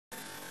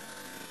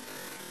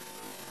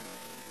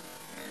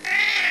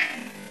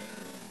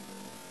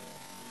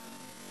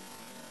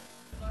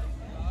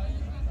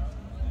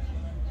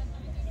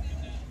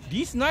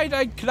This night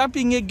I'm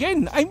clubbing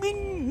again. I'm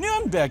in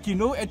Nuremberg, you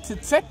know, at the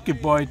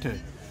Z-Gebäude.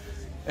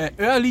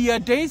 Earlier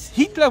days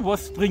Hitler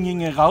was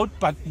bringing a route,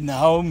 but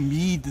now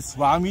me, the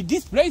Swami.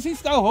 This place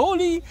is now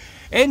holy.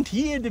 And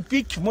here the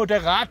big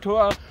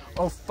moderator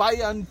of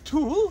Bayern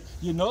 2,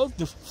 you know,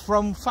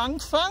 from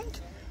Funk,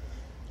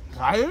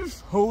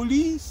 Ralph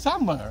Holy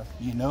Sommer,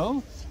 you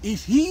know.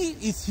 If he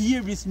is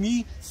here with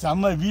me,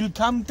 summer will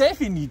come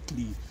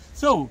definitely.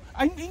 So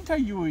I'm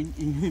interviewing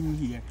him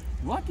here.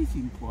 What is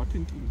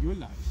important in your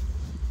life?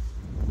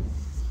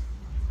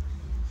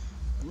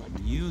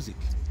 Music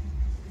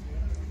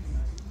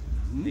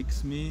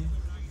makes me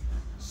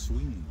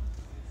swing,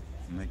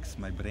 makes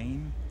my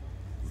brain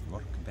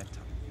work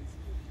better.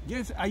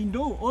 Yes, I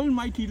know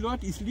Almighty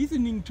Lord is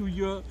listening to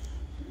your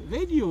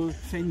radio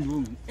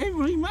Sendung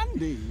every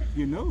Monday,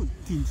 you know,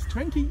 since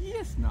 20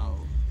 years now.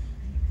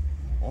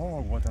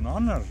 Oh, what an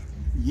honor!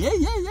 Yeah.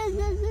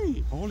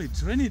 Holy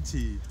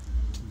Trinity!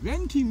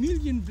 20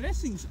 million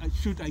blessings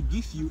should I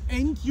give you,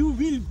 and you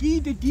will be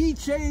the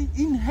DJ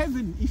in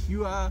heaven if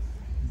you are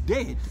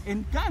dead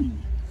and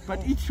gone.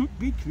 But it should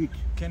be quick.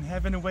 Can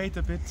heaven wait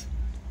a bit?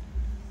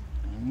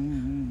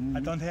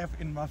 I don't have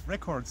enough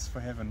records for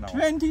heaven now.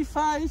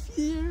 25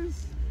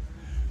 years.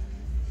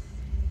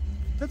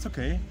 That's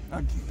okay.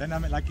 Then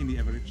I'm like in the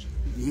average.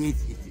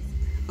 Yes.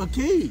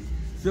 Okay.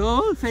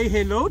 So say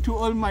hello to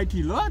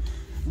Almighty Lord.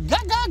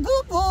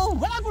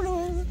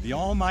 The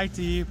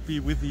Almighty be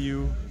with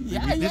you.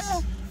 Yeah.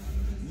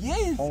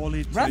 Yes.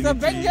 Holy Brother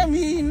Trinity.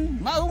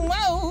 Benjamin.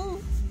 Mau.